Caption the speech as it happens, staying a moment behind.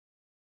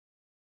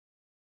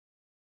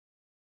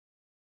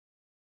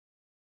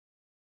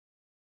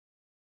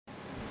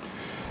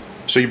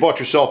So you bought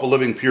yourself a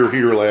Living Pure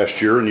heater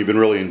last year and you've been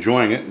really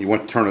enjoying it, and you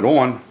went to turn it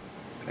on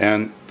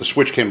and the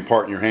switch came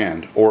apart in your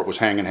hand, or it was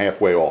hanging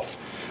halfway off.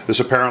 This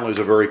apparently is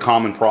a very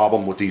common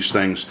problem with these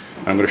things.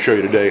 I'm going to show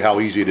you today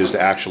how easy it is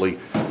to actually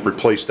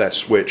replace that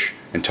switch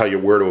and tell you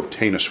where to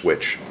obtain a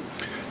switch.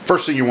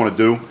 First thing you want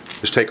to do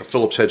is take a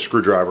Phillips head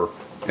screwdriver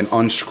and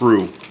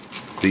unscrew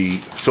the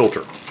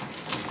filter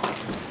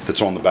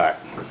that's on the back.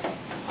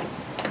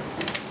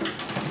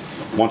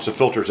 Once the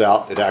filter's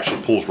out, it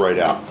actually pulls right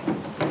out.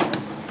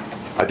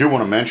 I do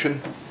want to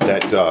mention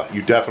that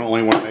you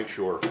definitely want to make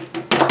sure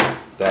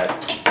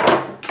that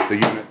the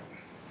unit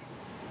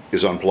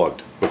is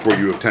unplugged before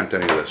you attempt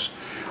any of this.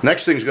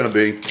 Next thing is going to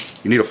be,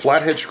 you need a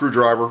flathead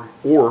screwdriver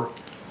or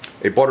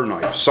a butter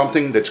knife,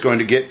 something that's going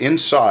to get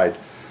inside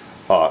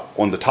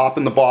on the top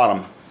and the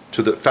bottom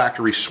to the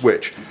factory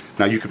switch.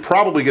 Now you could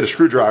probably get a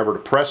screwdriver to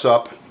press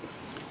up,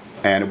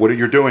 and what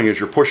you're doing is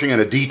you're pushing in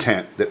a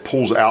detent that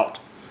pulls out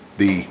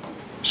the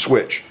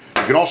switch.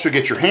 You can also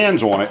get your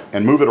hands on it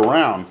and move it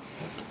around,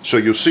 so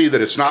you'll see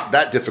that it's not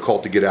that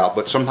difficult to get out,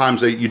 but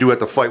sometimes you do have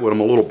to fight with them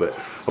a little bit.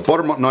 A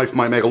butter knife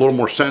might make a little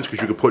more sense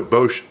because you could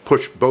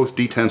push both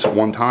detents at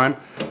one time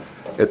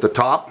at the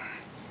top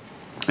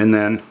and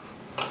then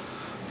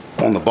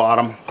on the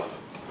bottom,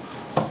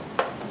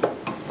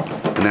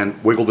 and then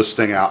wiggle this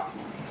thing out.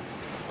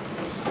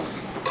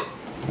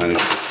 And as you can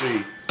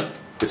see,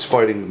 it's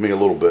fighting me a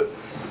little bit.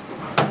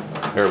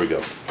 There we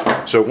go.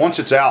 So once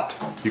it's out,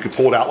 you can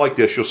pull it out like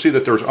this. You'll see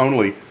that there's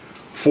only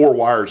 4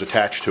 wires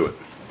attached to it.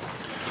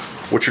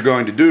 What you're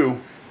going to do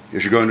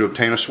is you're going to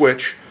obtain a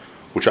switch,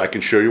 which I can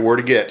show you where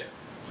to get,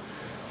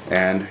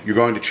 and you're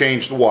going to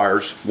change the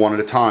wires one at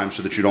a time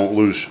so that you don't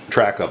lose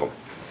track of them.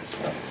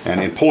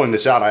 And in pulling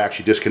this out, I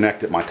actually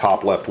disconnected my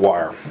top left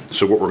wire.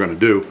 So what we're going to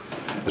do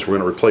is we're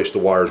going to replace the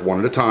wires one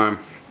at a time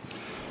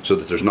so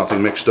that there's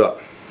nothing mixed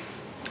up.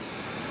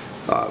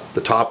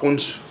 The top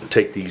ones,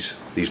 take the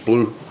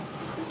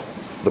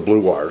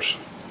blue wires,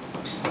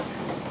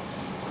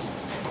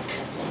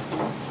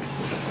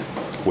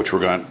 which we're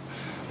going to,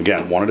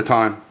 again, one at a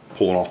time,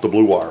 pulling off the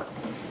blue wire.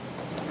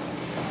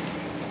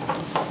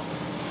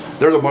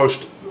 They're the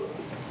most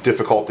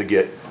difficult to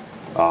get.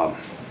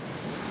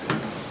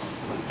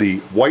 The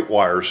white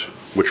wires,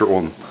 which are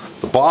on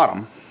the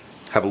bottom,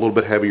 have a little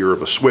bit heavier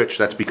of a switch.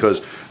 That's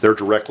because they're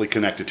directly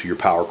connected to your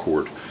power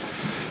cord.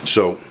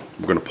 So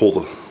we're going to pull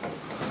the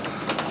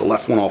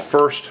left one off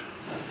first.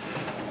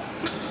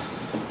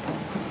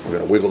 We're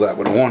going to wiggle that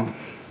one on,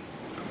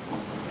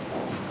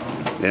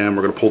 and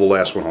we're going to pull the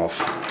last one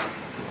off.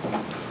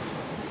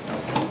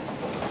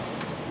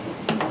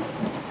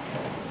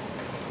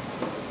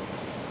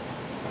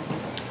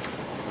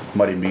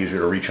 Might even be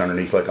easier to reach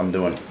underneath like I'm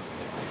doing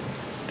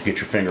to get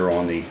your finger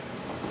on the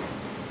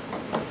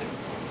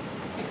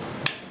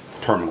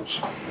terminals.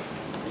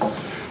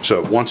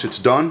 So once it's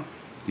done,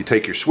 you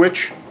take your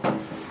switch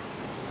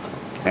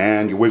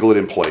and you wiggle it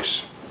in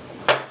place,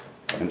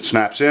 and it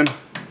snaps in,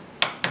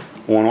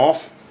 on,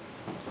 off.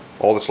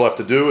 All that's left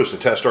to do is to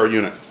test our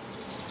unit.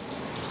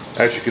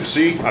 As you can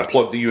see, I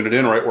plugged the unit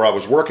in right where I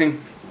was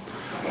working.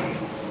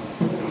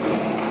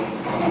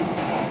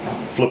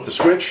 Flip the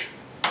switch,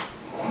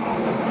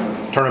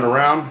 turn it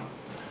around.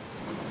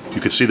 You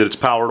can see that it's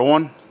powered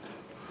on.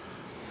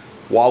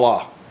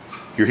 Voila,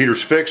 your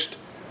heater's fixed,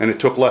 and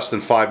it took less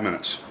than 5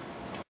 minutes.